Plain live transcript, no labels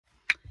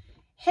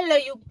Hello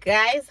you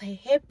guys,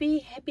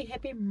 happy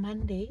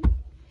Monday.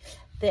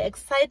 The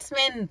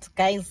excitement,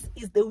 guys,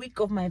 is the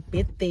week of my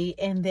birthday,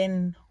 and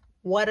then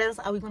what else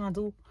are we gonna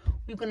do?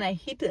 We're gonna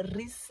hit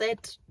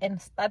reset and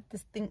start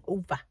this thing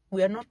over.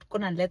 We are not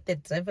gonna let the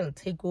devil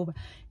take over.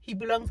 He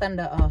belongs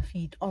under our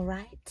feet. All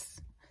right,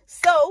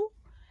 so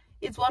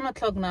it's 1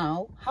 o'clock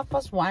now,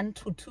 1:30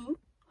 to 2.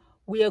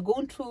 We are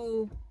going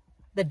to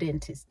the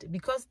dentist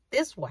because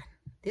this one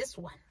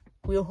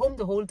we were home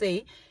the whole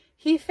day.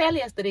 He fell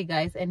yesterday,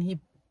 guys, and he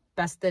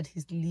busted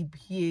his lip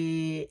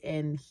here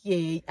and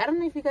here. I don't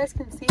know if you guys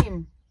can see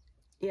him.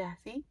 Yeah,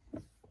 see,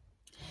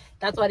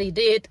 that's what he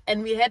did.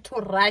 And we had to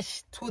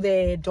rush to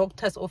the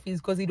doctor's office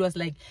because it was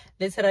like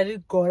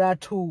literally got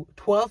to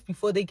 12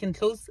 before they can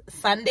close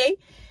Sunday,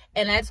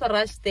 and I had to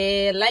rush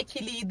there.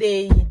 Luckily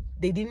they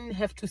didn't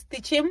have to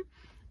stitch him,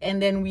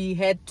 and then we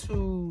had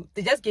to,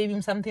 they just gave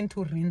him something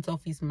to rinse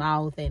off his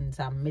mouth and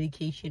some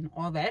medication,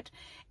 all that,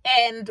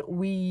 and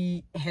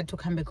we had to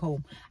come back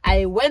home.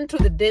 I went to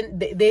the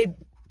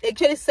they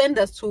actually sent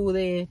us to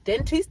the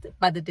dentist,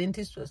 but the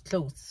dentist was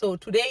closed. So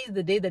today is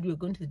the day that we're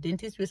going to the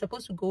dentist. We were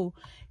supposed to go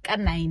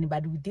at 9,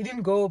 but we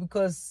didn't go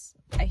because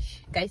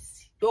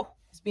guys,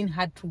 it's been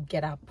hard to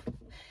get up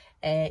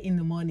in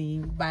the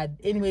morning. But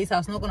anyways, I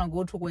was not gonna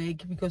go to work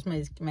because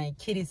my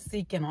kid is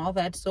sick and all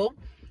that. So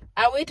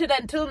I waited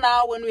until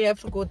now when we have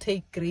to go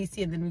take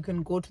Gracie, and then we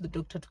can go to the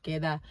doctor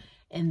together.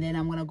 And then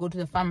I'm gonna go to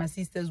the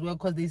pharmacist as well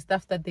because there's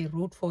stuff that they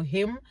wrote for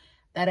him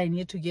that I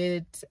need to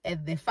get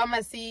at the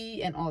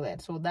pharmacy and all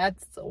that. So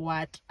that's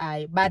what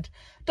but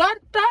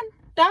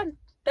don't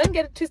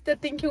get it twisted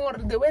thinking, or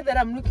the way that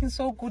I'm looking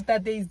so good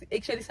that there is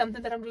actually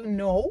something that I'm doing.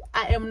 No,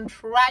 I am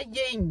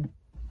trying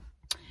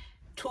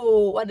to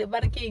what is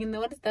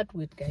that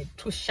word, guys?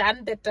 To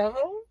shun the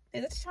devil.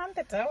 Is it shun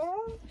the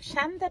devil?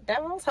 Shun the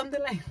devil,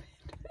 something like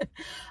that.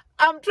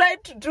 I'm trying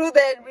to do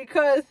that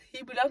because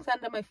he belongs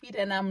under my feet,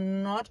 and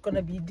I'm not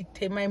gonna be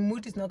dictated. My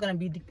mood is not gonna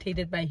be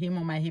dictated by him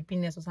or my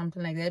happiness or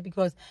something like that,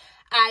 because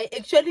I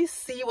actually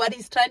see what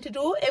he's trying to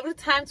do. Every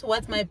time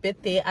towards my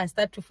birthday, I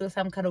start to feel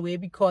some kind of way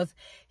because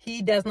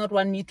he does not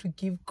want me to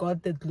give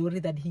God the glory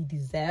that he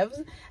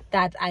deserves.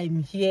 That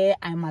I'm here,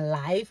 I'm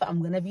alive,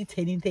 I'm gonna be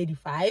turning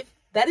 35.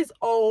 That is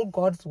all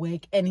God's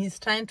work, and he's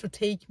trying to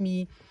take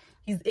me.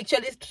 He's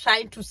actually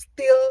trying to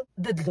steal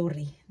the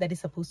glory that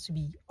is supposed to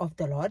be of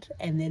the Lord,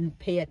 and then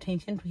pay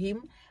attention to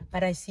him.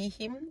 But I see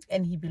him,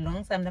 and he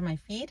belongs under my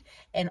feet.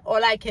 And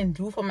all I can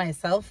do for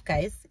myself,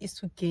 guys, is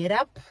to get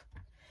up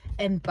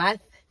and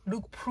bath,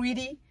 look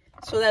pretty,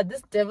 so that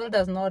this devil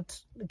does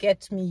not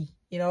get me.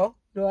 You know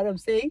what I'm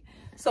saying?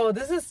 So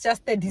this is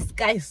just a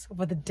disguise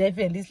for the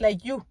devil. It's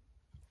like you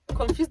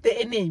confuse the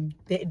enemy,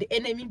 the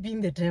enemy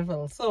being the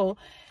devil. So,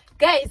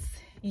 guys,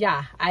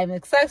 yeah, I'm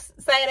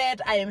excited.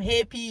 I am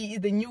happy.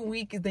 It's the new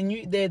week. It's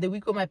the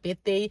week of my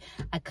birthday.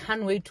 I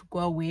can't wait to go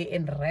away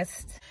and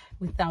rest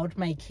without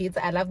my kids.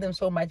 I love them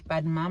so much,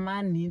 but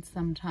mama needs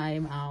some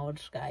time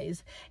out,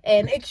 guys.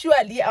 And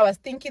actually, I was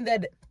thinking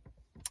that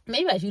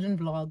maybe I shouldn't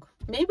vlog.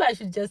 Maybe I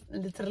should just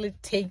literally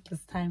take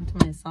this time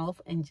to myself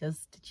and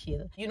just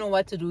chill. You know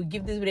what to do.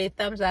 Give this video a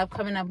thumbs up,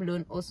 comment down below,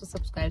 and also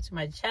subscribe to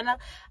my channel.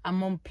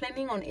 I'm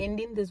planning on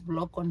ending this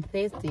vlog on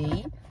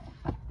Thursday,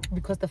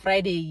 because the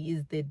Friday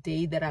is the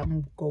day that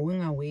I'm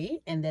going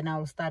away, and then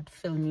I'll start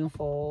filming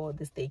for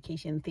the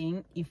staycation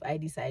thing if I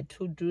decide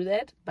to do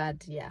that.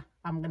 But yeah,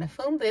 I'm gonna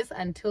film this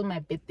until my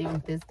birthday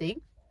on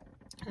Thursday,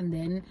 and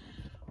then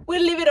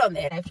we'll leave it on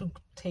there. I have to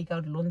take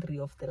out laundry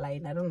off the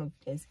line. I don't know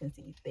if you guys can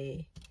see it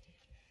there.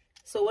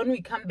 So when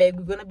we come back,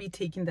 we're gonna be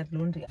taking that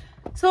laundry.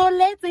 So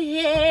let's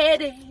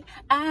head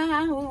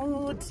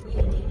out.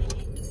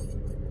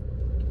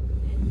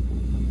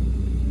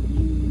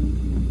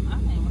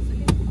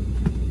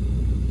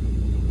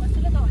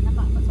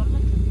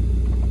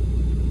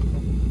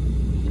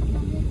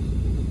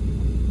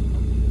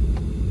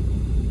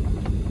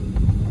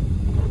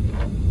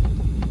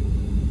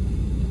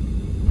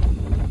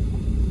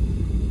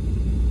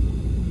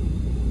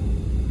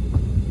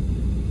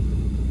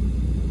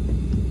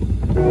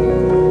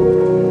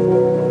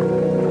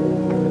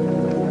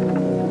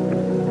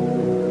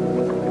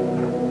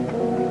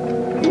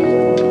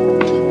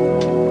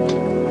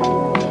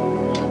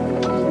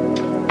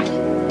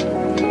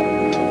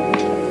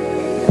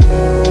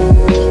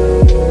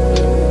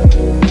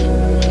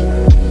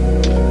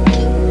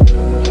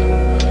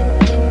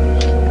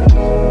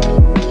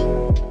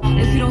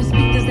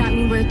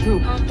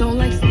 Don't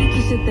like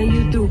sneaky shit that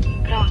you do.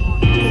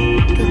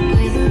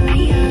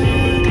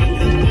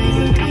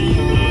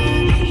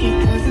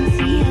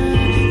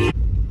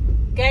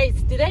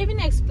 Guys, did I even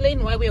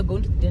explain why we are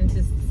going to the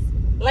dentist?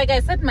 Like I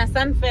said, my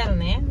son fell,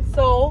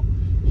 so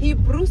he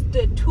bruised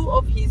 2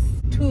 of his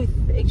tooth,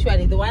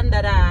 actually the one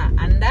that are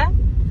under.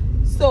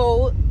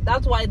 So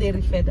that's why they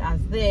referred us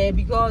there,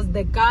 because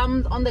the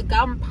gums on the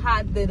gum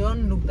part, they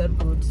don't look that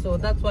good. So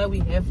that's why we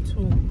have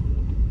to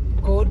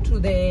go to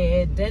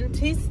the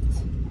dentist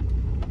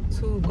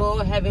to go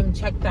have him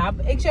checked up.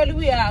 Actually,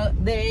 we are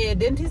the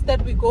dentist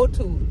that we go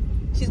to.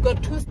 She's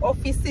got 2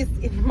 offices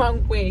in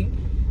Mankweng.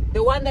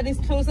 the one that is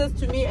closest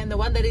to me and the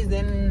one that is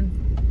in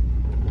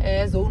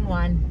zone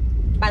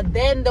 1. But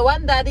then the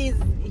one that is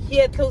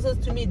here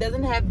closest to me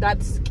doesn't have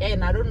that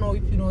scan. I don't know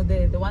if you know,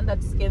 the one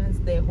that scans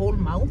the whole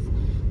mouth.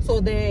 So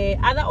the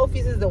other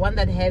office is the one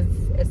that has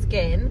a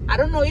scan. I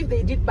don't know if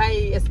they did buy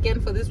a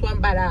scan for this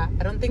one, but I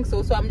don't think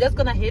so. So I'm just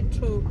gonna head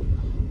to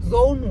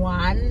zone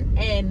 1,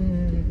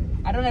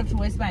 and I don't have to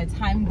waste my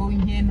time going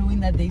here knowing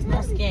that there's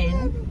no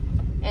scan.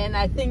 And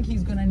I think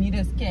he's gonna need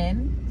a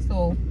scan.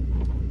 So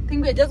I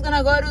think we're just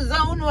gonna go to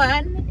zone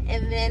 1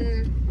 and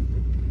then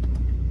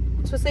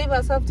to save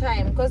ourselves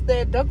time, because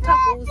the doctor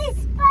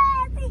goes,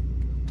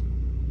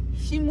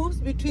 she moves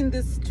between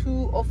these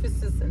 2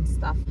 offices and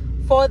stuff.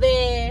 For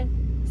the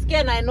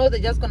scan, I know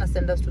they're just gonna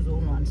send us to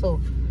zone 1. So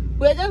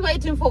we're just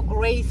waiting for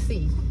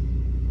Gracie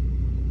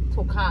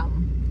to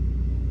come,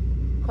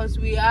 because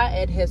we are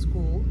at her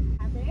school.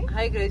 Brother.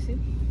 Hi, Gracie.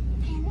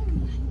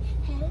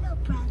 Hello,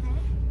 brother.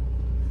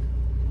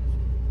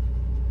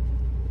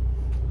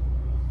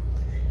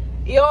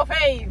 Your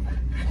fave.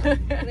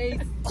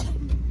 Grace.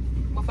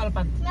 Buffalo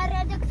Panda.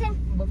 Mara doctor.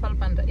 Buffalo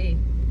Panda, eh?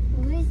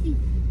 Gracie,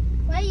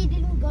 why you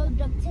didn't go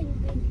doctor?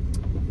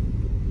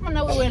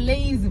 Mona, we were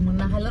lazy.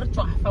 Mona, halar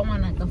chwa fa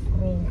mwana ka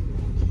fro.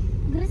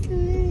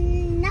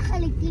 Gracie,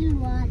 nakalitil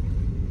wala.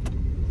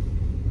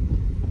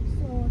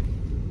 Sorry.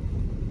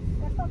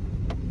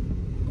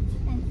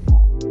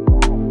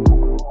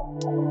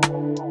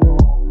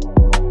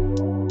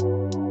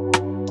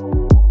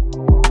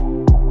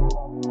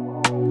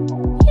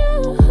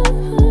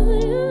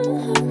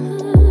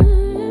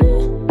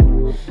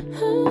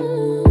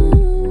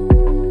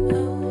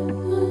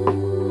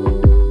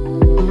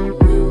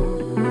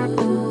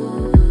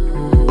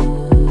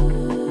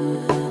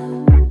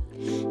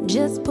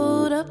 Just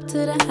pulled up to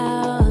the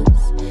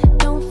house.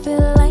 Don't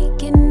feel like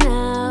getting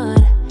out.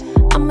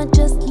 I'ma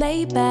just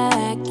lay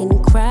back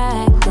and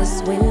crack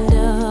this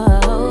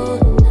window.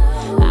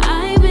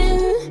 I've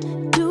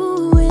been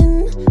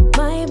doing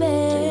my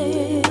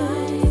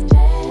best,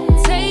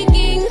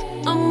 taking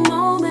a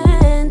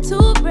moment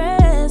to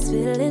rest,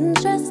 feeling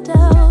stressed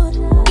out.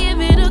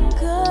 Give it a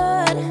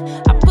good.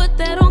 I put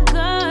that on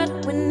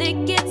God when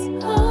it gets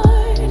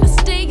hard. I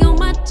stay on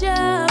my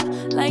job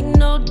like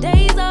no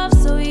days off,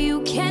 so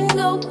you can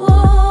go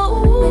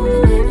home with the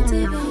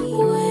negativity,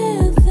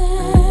 with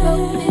that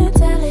broke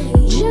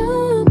mentality.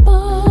 Jump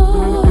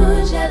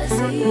on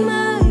jealousy,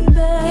 my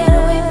bad. Get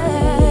away from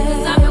me,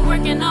 'cause I've been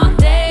working all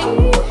day.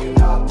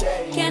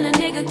 Can a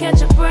nigga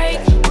catch a break?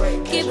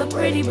 Give a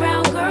pretty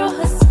brown girl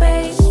her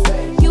space.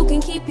 You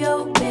can keep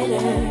your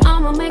bitter,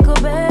 I'ma make a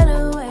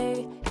better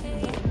way.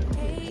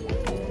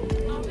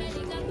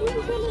 Already got the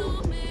world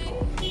on me.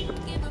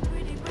 Give a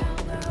pretty brown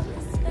girl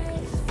her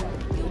space.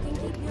 You can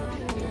keep your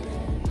bitter,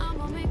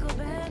 I'ma make a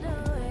better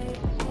way.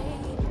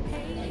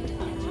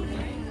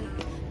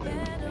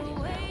 Better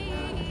way.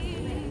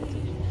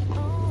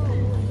 Oh,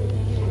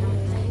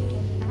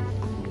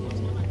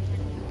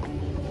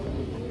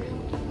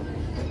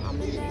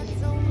 I'm in that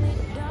zone,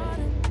 make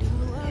daughter do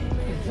a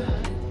man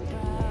proud.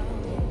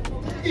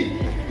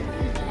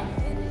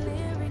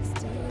 Lyrics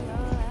to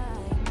your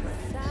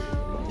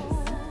sound.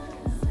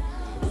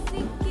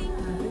 Seeking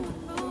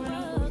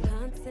approval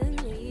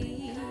constantly.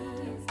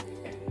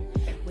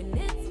 When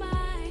it's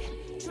my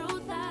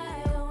truth, I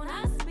own, I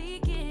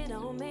speak it,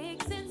 don't make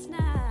sense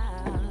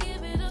now.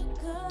 Give it a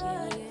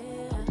good,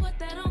 put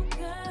that on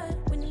good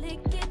when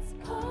it gets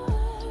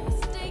hard.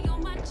 Stay on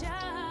my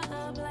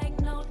job like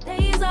no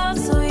days off,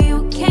 so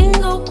you can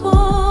go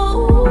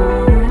home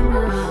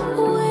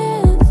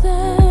with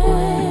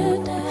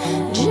that.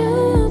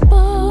 Jump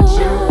off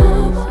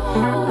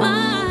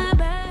my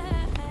back.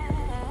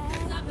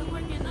 I've been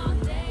working all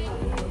day.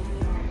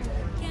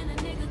 Can a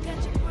nigga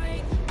catch a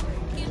break?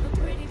 Give a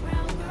pretty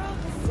brown girl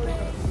her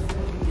space.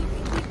 You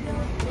can keep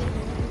your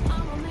bitter,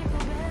 I'ma make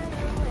a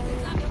better way.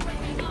 I've been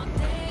working all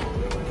day.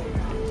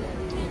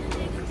 Can a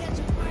nigga catch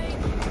a break?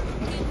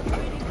 Give a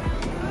pretty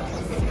brown girl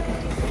her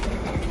space.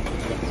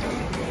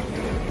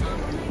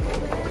 I'ma make a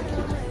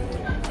better way.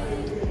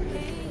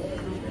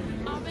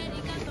 Already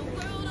got the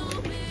world on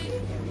me.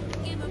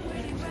 Give a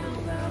pretty brown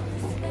girl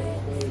her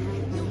space.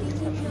 You can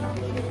keep your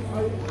bitter,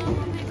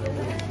 I'ma make a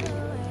better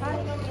way.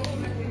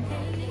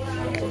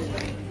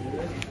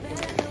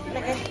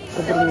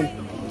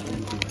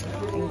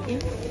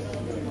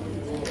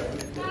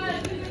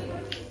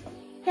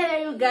 Hello,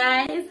 you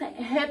guys.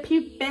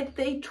 Happy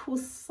birthday to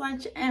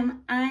such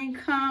an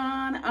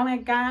icon. Oh my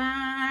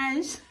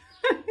gosh.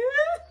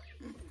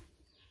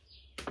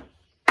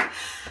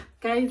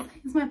 Guys,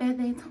 it's my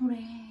birthday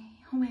today.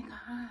 Oh my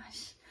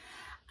gosh.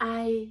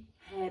 I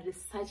had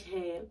such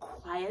a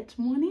quiet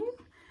morning.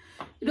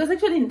 It was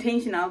actually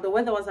intentional. The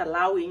weather was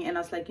allowing, and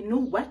I was like, you know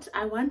what?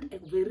 I want a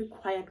very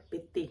quiet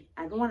birthday.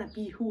 I don't want to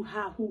be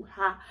hoo-ha,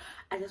 hoo-ha.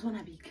 I just want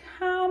to be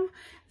calm,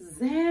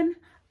 zen,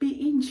 be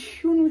in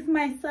tune with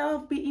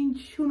myself, be in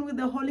tune with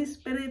the Holy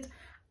Spirit.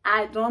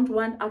 I don't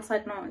want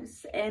outside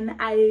noise. And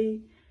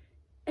I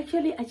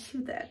actually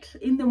achieved that.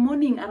 In the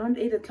morning, around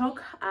 8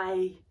 o'clock,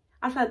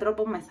 after I dropped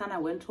off my son, I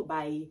went to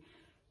buy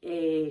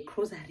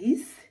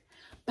groceries.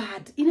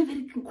 but in a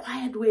very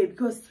quiet way,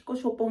 because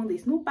Koshopong,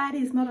 there's nobody,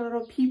 it's not a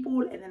lot of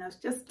people. And then I was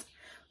just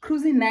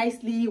cruising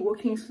nicely,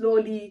 walking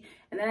slowly.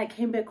 And then I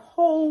came back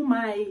home.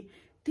 I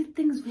did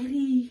things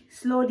very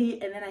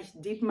slowly, and then I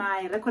did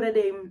my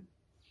recorded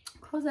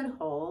closet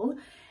haul.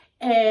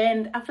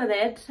 And after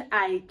that,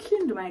 I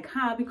cleaned my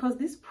car, because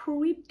this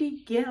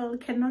pretty girl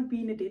cannot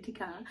be in a dirty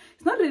car.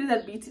 It's not really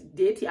that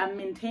dirty. I'm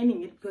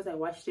maintaining it because I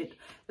washed it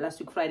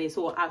last week Friday.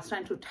 So I was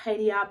trying to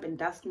tidy up and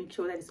dust, make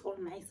sure that it's all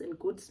nice and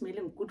good,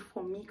 smelling good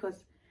for me,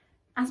 because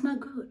I smell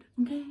good,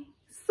 okay?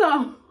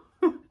 So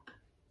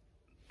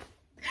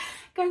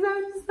guys,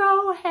 I'm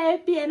so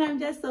happy, and I'm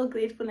just so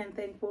grateful and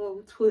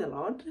thankful to the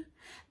Lord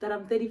that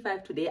I'm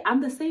 35 today.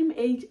 I'm the same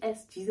age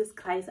as Jesus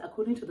Christ,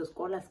 according to the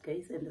scholars,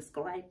 guys, and the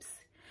scribes.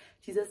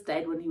 Jesus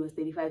died when he was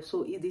 35,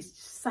 so it is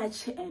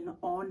such an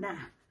honor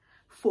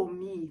for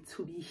me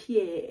to be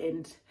here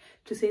and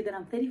to say that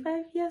I'm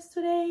 35 years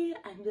today.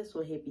 I'm just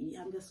so happy.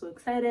 I'm just so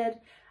excited.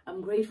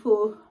 I'm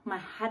grateful. My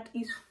heart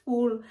is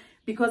full,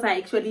 because I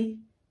actually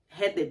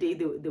had the day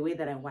the way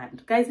that I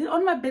want. Guys,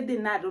 on my birthday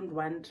now, I don't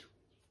want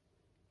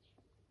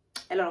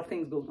a lot of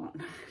things going on.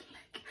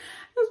 Like,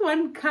 I just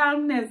want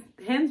calmness.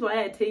 Hence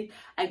why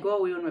I go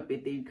away on my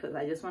birthday, because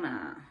I just want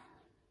to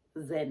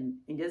zen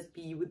and just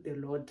be with the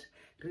Lord,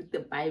 read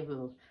the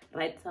Bible,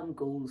 write some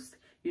goals,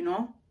 you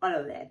know, all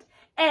of that.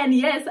 And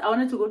yes, I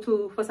wanted to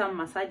go for some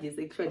massages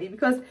actually,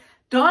 because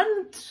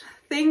don't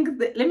think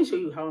that, let me show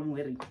you how I'm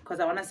wearing, because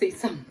I want to say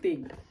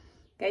something.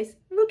 Guys,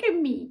 look at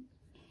me.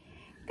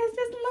 Guys,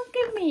 just look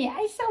at me.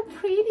 I'm so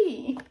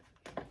pretty.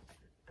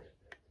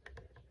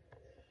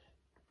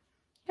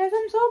 Guys,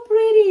 I'm so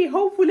pretty.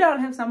 Hopefully I'll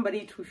have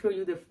somebody to show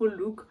you the full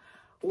look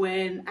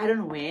when, I don't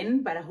know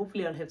when, but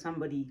hopefully I'll have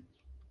somebody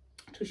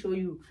to show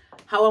you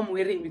how I'm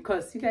wearing,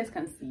 because you guys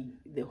can see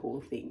the whole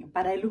thing.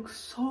 But I look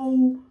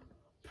so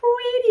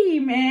pretty,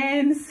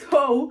 man.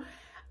 So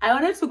I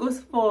wanted to go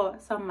for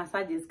some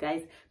massages,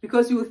 guys,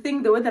 because you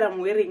think the way that I'm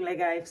wearing,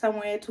 like I have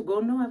somewhere to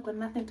go. No, I've got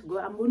nothing to go.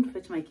 I'm going to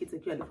fetch my kids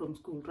actually from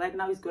school. Right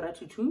now it's got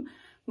to 2. I'm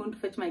going to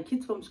fetch my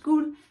kids from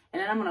school, and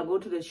then I'm gonna go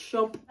to the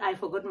shop. I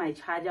forgot my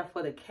charger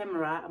for the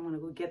camera. I'm gonna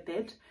go get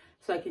that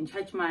so I can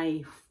charge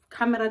my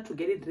camera to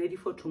get it ready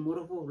for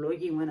tomorrow for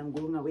vlogging when I'm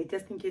going away,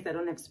 just in case I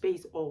don't have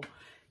space or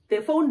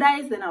the phone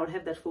dies. Then I'll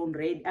have that phone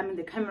ready,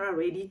 the camera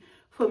ready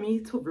for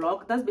me to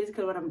vlog. That's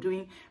basically what I'm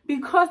doing,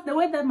 because the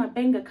way that my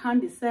bank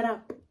account is set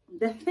up,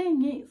 the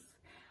thing is,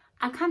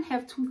 I can't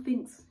have 2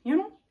 things, you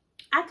know.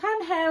 I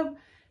can't have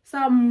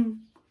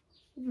some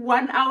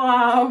 1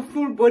 hour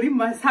full body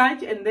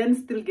massage and then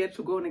still get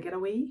to go on a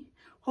getaway.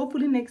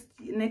 Hopefully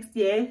next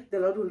year the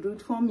Lord will do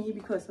it for me,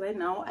 because right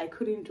now I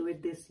couldn't do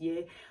it this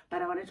year,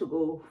 but I wanted to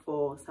go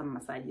for some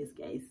massages,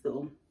 guys.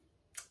 So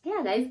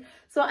yeah, guys,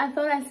 so I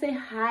thought I'd say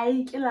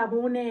hi.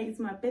 It's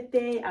my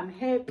birthday. I'm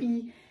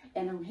happy,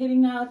 and I'm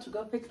heading out to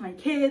go fetch my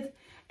kids.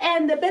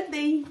 And the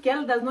birthday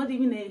girl does not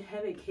even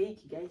have a cake,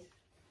 guys.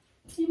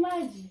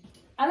 Imagine,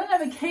 I don't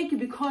have a cake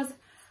because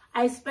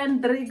I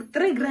spent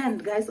 3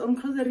 grand, guys, on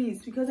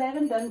groceries, because I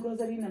haven't done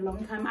grocery in a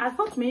long time. I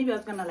thought maybe I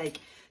was gonna like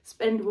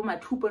spend my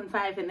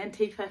 2.5 and then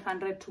take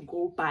 500 to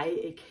go buy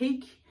a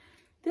cake.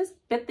 This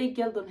birthday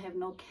girl don't have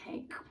no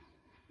cake,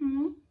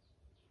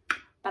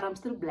 but I'm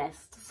still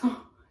blessed. So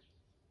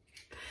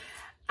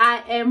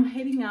I am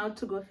heading out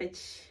to go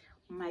fetch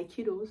my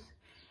kiddos,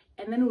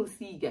 and then we'll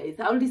see, guys.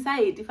 I'll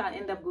decide if I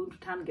end up going to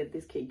town and get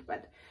this cake,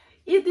 but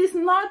it is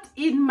not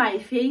in my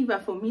favor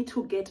for me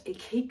to get a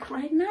cake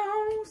right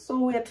now. So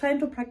we're trying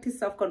to practice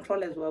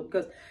self-control as well,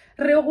 because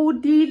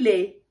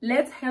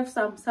let's have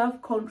some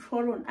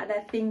self-control on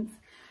other things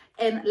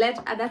and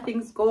let other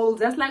things go.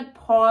 Just like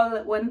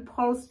Paul, when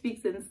Paul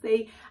speaks and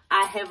say,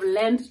 I have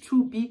learned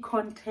to be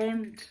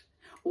content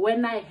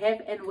when I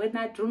have and when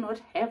I do not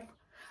have.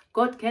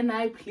 God, can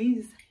I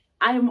please?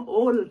 I am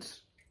old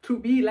to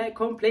be like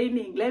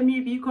complaining. Let me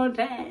be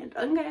content.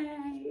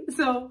 Okay.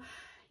 So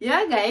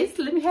yeah, guys,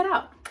 let me head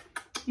out.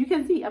 You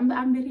can see I'm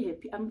very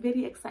happy. I'm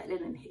very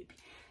excited and happy.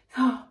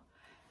 So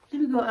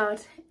let me go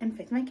out and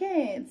fetch my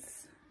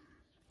kids.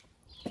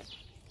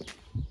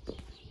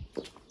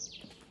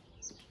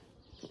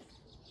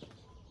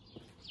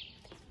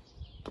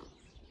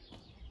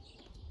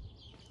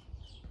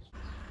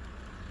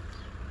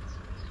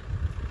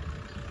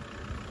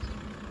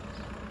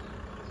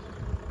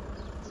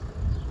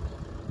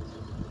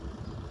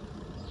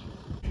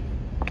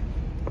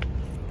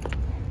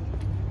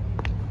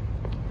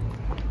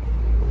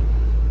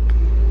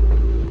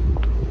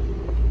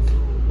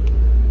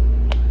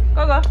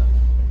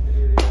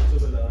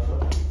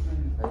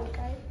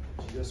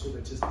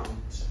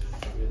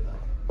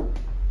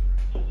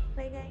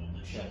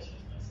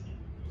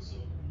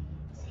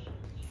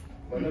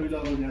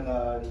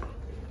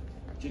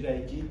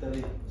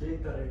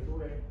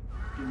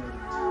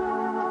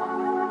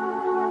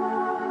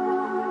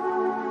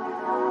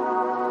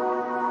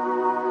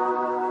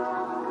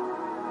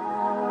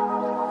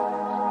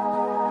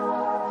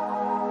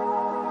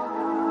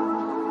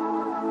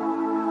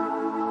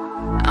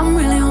 I'm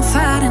really on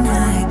fire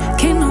tonight.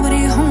 Can't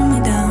nobody hold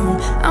me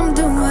down. I'm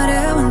doing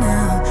whatever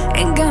now.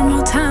 Ain't got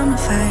no time to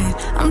fight.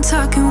 I'm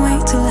talking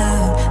way too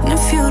loud, and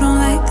if you don't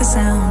like the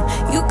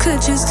sound, you could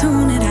just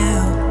tune it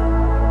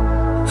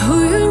out.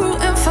 Who you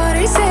rooting for?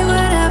 They say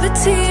whatever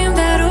team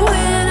that'll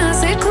win. I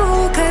say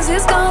cool, cause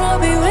it's gonna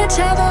be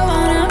whichever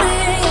one I'm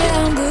in. Yeah,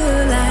 I'm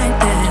good like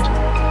that.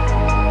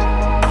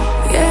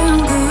 Yeah,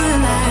 I'm good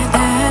like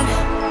that.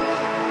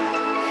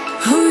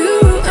 Who you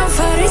rooting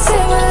for? They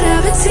say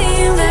whatever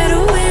team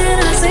that'll win.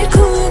 I say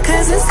cool,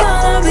 cause it's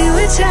gonna be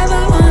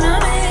whichever one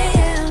I'm in.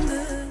 Yeah, I'm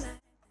good like that.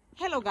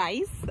 Hello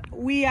guys,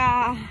 we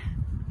are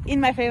in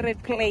my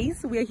favorite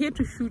place. We are here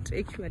to shoot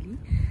actually.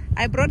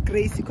 I brought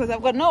Gracie because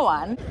I've got no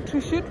one to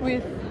shoot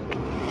with.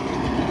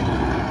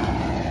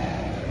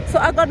 So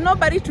I got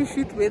nobody to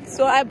shoot with.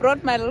 So I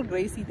brought my little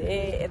Gracie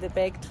there at the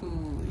back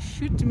to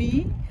shoot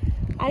me.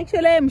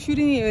 Actually, I'm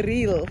shooting a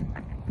reel.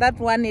 That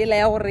one,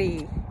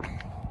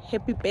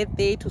 happy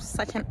birthday to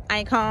such an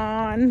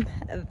icon.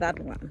 That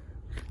one.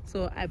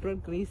 So I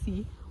brought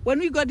Gracie. When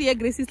we got here,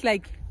 Gracie's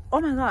like, oh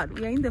my God,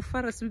 we are in the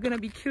forest. We're gonna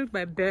be killed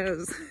by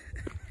bears.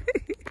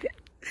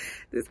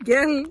 This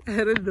girl, I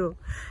don't know.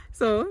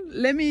 So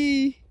let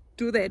me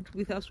do that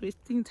without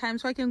wasting time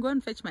so I can go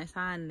and fetch my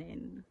son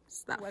and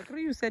stuff. Well,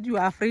 you said you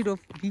are afraid of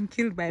being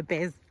killed by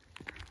bears.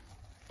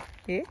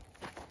 Okay?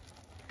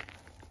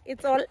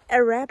 It's all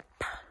a wrap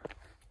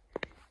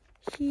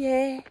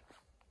here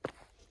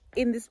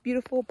in this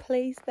beautiful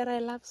place that I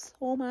love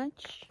so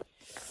much.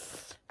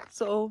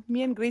 So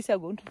me and Grace are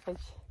going to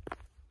fetch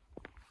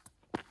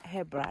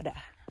her brother.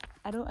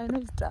 I know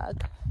it's dark,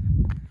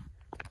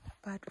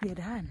 but we're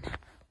done.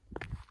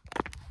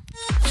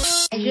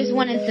 I just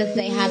wanted to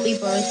say happy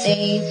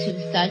birthday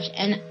to such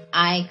an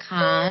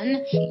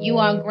icon. You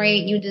are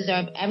great. You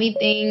deserve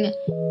everything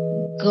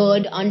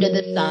good under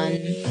the sun.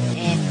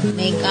 And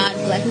may God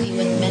bless you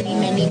with many,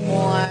 many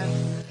more.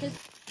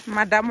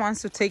 Madam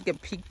wants to take a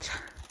picture.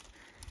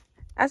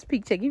 As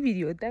picture, give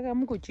video.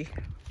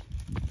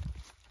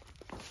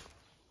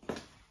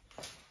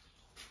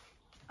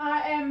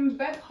 I am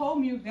back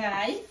home, you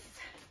guys.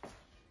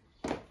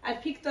 I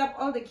picked up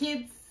all the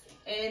kids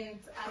and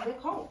I'm back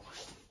home.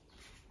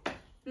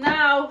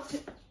 Now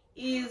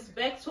is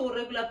back to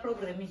regular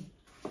programming.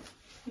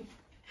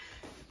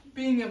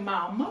 Being a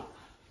mom.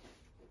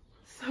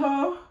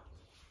 So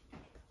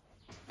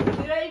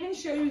did I even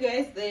show you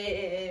guys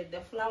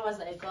the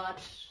flowers I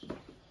got?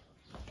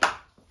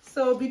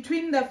 So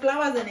between the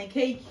flowers and a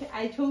cake,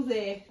 I chose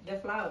the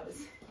flowers.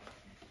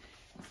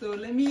 So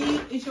let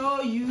me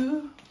show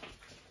you.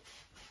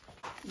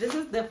 This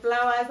is the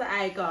flowers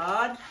I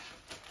got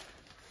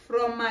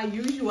from my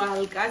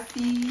usual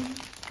Kasi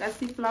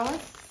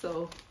flowers.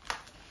 So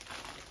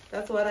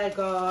that's what I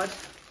got.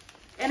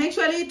 And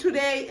actually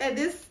today,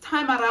 this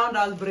time around,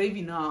 I was brave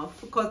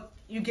enough because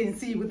you can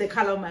see with the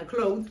color of my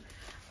clothes,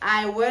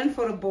 I went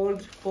for a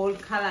bold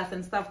colors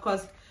and stuff.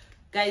 Because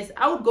guys,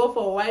 I would go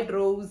for a white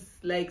rose,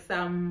 like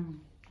some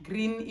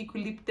green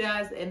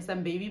eucalyptus and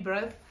some baby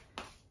breath,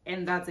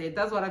 and that's it.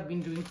 That's what I've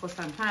been doing for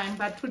some time.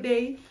 But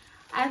today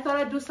I thought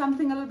I'd do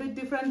something a little bit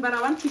different. But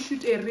I want to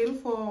shoot a reel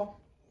for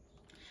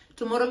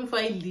tomorrow before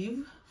I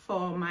leave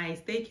for my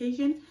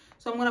staycation.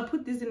 So I'm gonna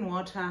put this in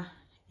water,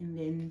 and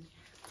then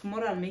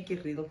tomorrow I'll make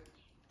it real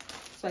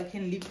so I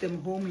can leave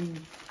them home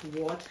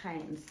in water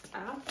and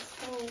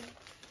stuff. So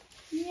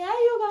yeah,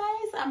 you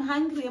guys, I'm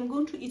hungry. I'm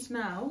going to eat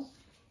now.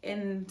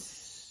 And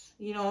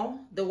you know,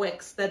 the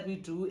works that we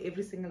do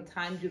every single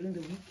time during the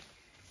week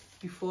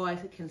before I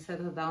can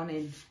settle down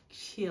and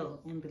chill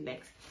and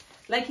relax.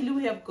 Luckily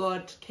we have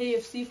got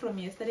KFC from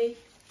yesterday,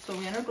 so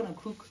we are not gonna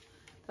cook.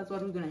 That's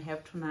what we're gonna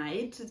have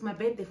tonight. It's my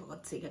birthday, for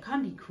God's sake. I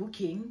can't be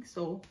cooking,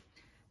 so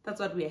that's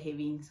what we are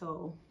having.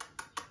 So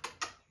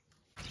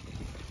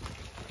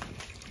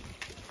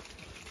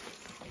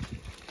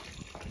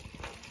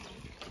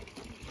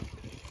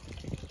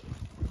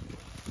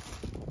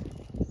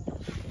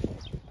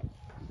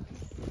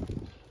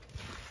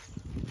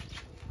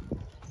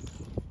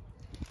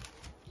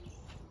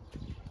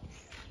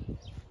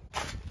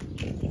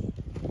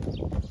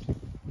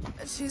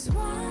she's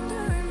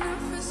wondering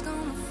if it's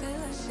gonna feel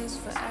like this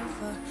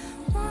forever.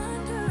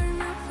 Wondering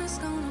if it's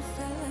gonna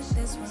feel like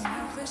this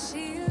whenever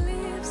she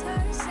leaves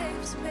her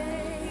safe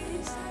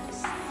space.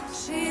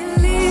 She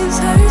leaves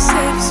her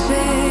safe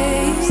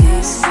space.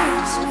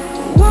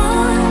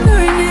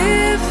 Wondering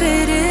if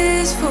it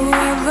is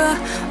forever,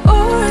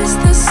 or is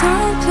there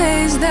some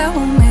place that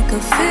will make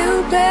her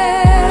feel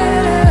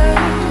better?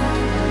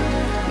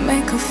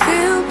 Make her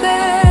feel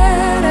better.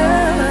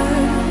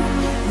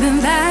 Then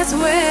that's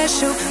where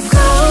she'll go.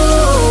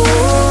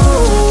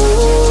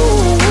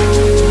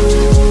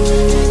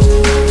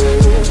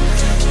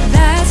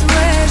 That's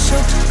where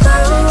she'll go.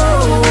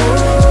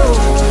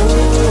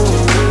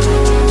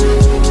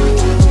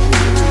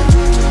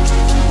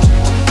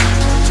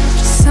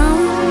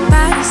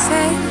 Somebody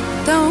say,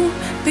 don't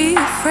be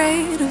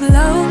afraid of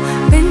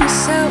loving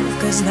yourself,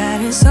 'cause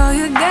that is all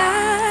you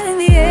got in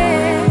the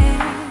end.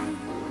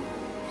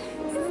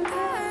 You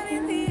got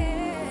in the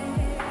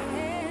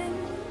end.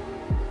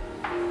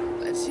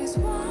 But she's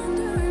wondering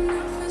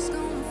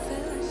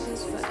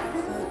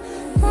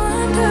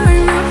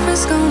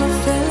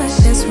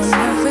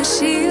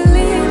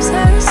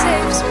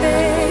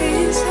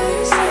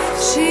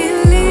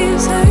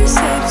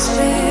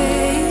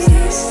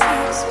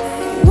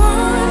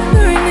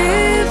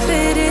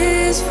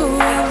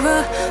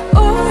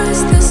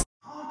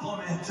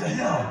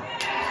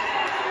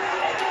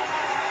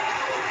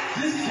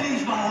This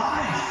changed my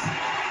life.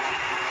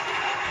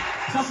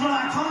 Just when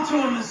I come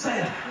to him and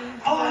say,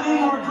 oh, I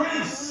need more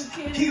grace,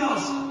 he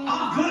goes,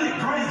 I'm good at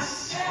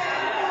grace.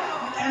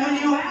 And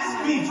when you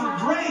ask me for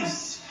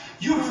grace,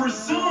 you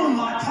presume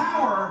my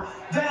power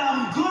that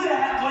I'm good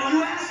at what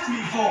you asked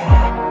me for.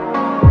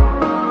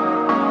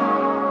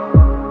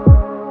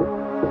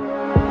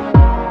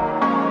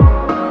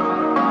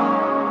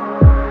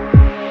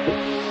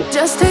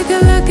 Just take a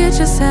look at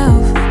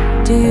yourself.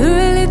 Do you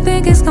really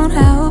think it's gonna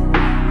help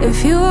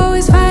if you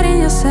always fighting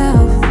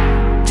yourself,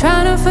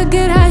 trying to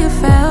forget how you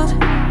felt?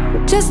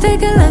 Just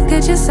take a look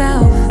at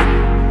yourself.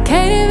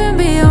 Can't even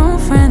be your own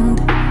friend,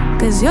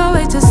 cause you're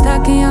way too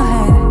stuck in your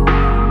head.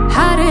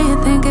 How do you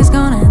think it's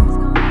gonna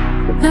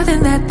end?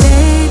 Nothing that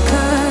they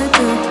could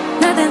do,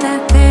 nothing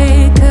that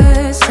they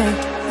could say,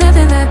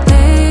 nothing that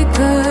they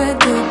could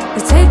do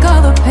to take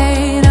all the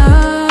pain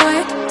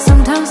away.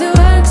 Sometimes it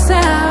works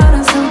out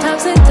and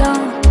sometimes it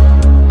don't.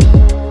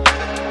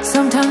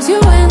 Sometimes you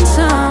win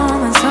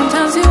some and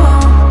sometimes you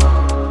won't.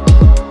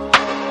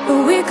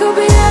 But we could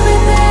be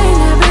everything,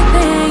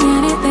 everything,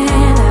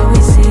 anything that we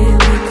see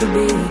we could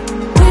be.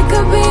 We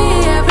could be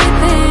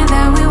everything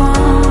that we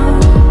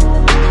want.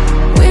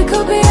 We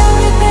could be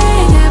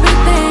everything,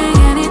 everything,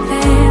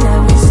 anything that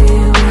we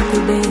see we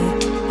could be.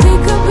 We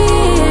could be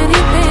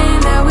anything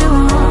that we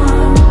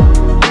want.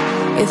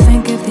 You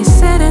think if they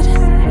said it,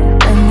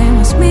 then they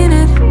must mean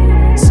it.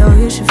 So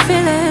you should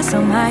feel it,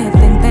 somehow you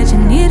think that you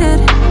need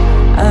it.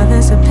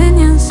 Others'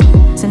 opinions,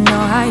 to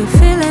know how you're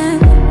feeling,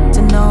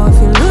 to know if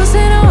you're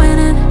losing or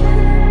winning,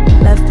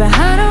 left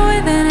behind or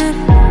within it.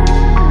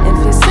 If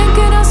you're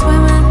sinking or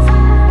swimming,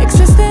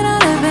 existing or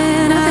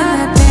living. Nothing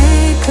that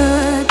they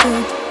could do,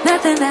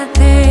 nothing that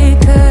they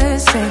could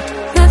say,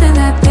 nothing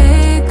that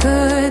they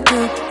could do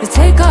to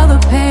take all the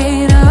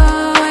pain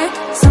away.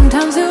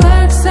 Sometimes it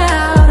works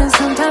out and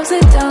sometimes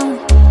it don't.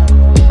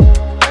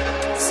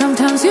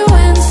 Sometimes you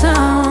win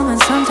some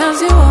and sometimes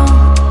you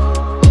won't.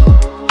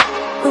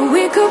 But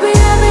we could be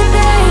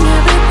everything,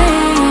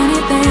 everything,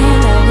 anything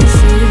that we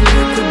see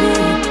we could be.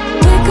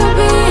 We could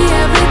be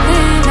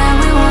everything that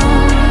we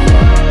want.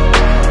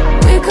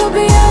 We could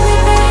be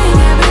everything,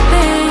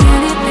 everything,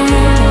 anything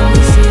that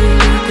we see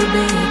we could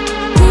be.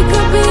 We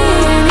could be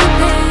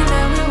anything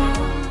that we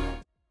want.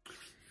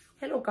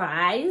 Hello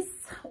guys,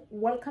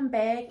 welcome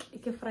back.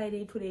 It's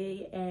Friday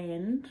today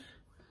and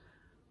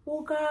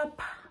woke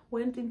up,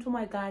 went into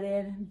my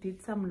garden,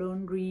 did some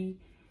laundry,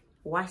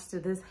 washed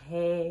this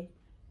hair.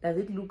 Does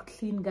it look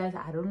clean, guys?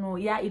 I don't know.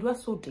 Yeah, it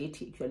was so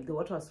dirty actually. The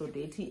water was so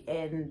dirty.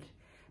 And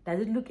does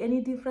it look any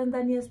different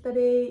than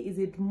yesterday? Is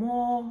it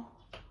more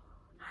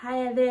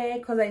higher there?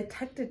 Because I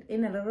tucked it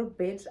in a little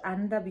bit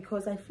under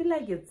because I feel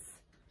like it's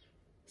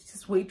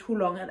just way too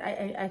long, and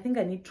I think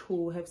I need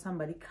to have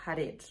somebody cut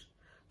it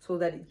so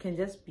that it can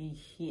just be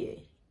here,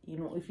 you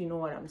know, if you know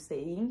what I'm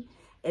saying.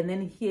 And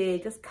then here,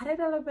 just cut it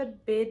a little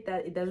bit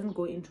that it doesn't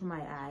go into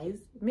my eyes.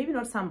 Maybe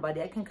not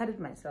somebody, I can cut it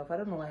myself. I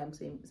don't know why I'm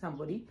saying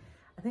somebody.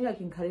 I think I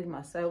can cut it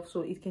myself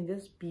so it can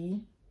just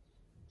be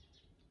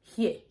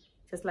here,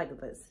 just like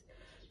this.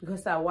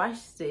 Because I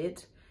washed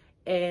it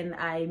and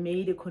I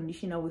made a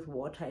conditioner with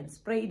water and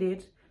sprayed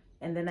it,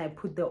 and then I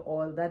put the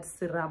oil, that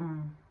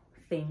serum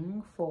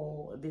thing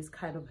for this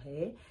kind of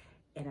hair,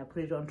 and I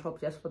put it on top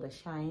just for the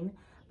shine.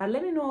 But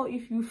let me know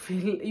if you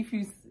feel, if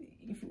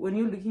when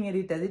you're looking at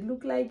it, does it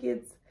look like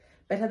it's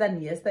better than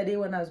yesterday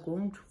when I was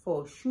going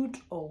for a shoot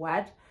or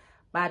what?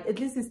 But at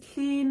least it's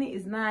clean,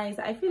 it's nice.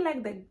 I feel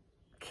like the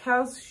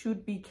curls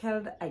should be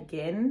curled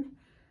again.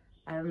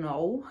 I don't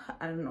know.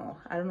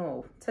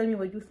 Tell me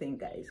what you think,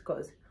 guys,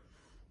 because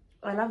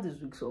I love this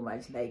wig so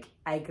much. Like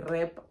I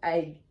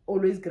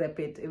always grab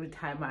it every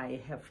time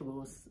I have to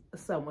go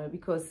somewhere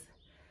because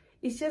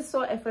it's just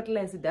so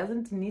effortless. It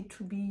doesn't need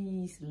to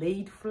be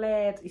laid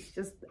flat. It's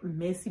just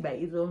messy by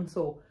its own,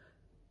 so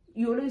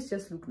you always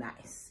just look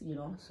nice, you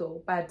know.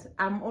 So but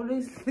I'm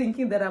always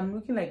thinking that I'm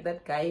looking like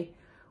that guy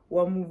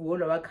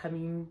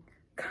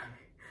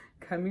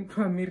coming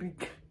to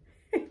America.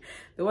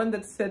 The one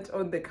that sat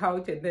on the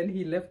couch and then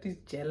he left his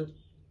gel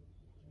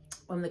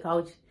on the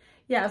couch.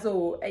 Yeah,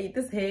 so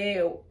this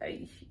hair,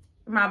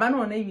 my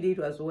video it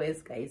was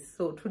worse, guys.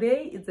 So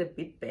today it's a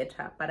bit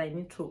better, but I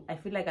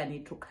feel like I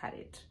need to cut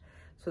it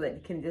so that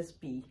it can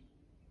just be,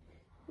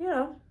 you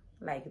know,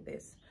 like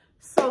this.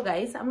 So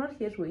guys, I'm not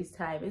here to waste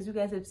time. As you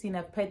guys have seen,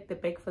 I've packed the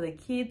bag for the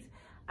kids.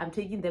 I'm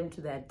taking them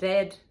to their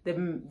dad.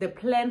 The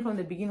plan from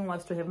the beginning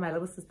was to have my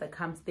little sister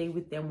come stay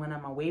with them when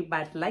I'm away,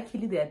 but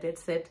luckily their dad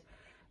said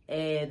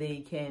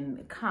they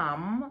can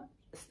come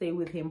stay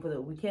with him for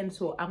the weekend.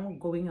 So I'm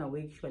going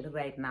away actually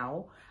right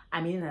now.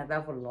 I'm in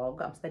another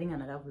vlog. I'm starting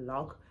another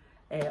vlog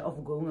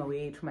of going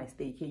away to my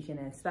staycation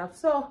and stuff.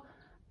 So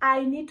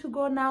I need to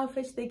go now,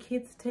 fetch the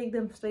kids, take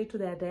them straight to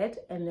their dad,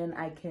 and then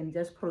I can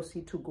just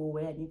proceed to go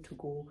where I need to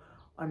go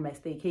on my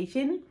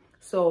staycation.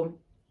 So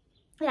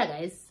yeah,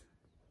 guys,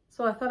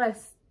 so I thought I'd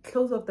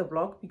close off the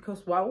vlog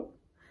because wow,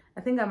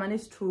 I think I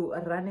managed to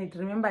run it.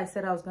 Remember I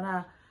said I was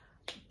gonna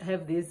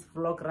have this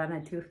vlog run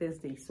until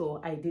Thursday,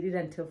 so I did it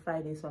until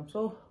Friday. So I'm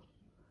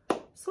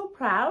so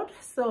proud.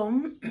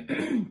 So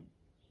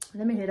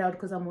let me head out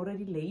because I'm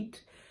already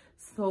late.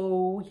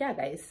 So yeah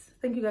guys,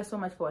 thank you guys so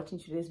much for watching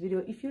today's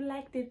video. If you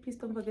liked it, please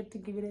don't forget to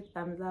give it a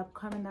thumbs up,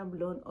 comment down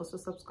below, and also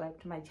subscribe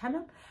to my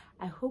channel.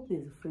 I hope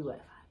there's a free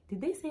Wi-Fi.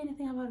 Did they say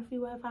anything about a free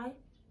Wi-Fi?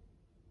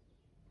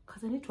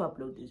 Because I need to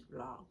upload this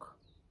vlog.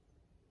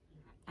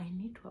 I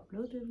need to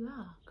upload the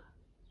vlog.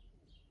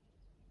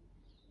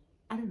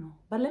 I don't know,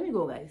 but let me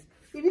go guys.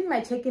 Even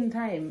my check-in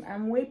time,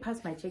 I'm way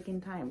past my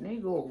check-in time. Let me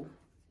go.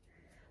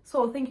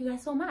 So thank you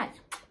guys so much.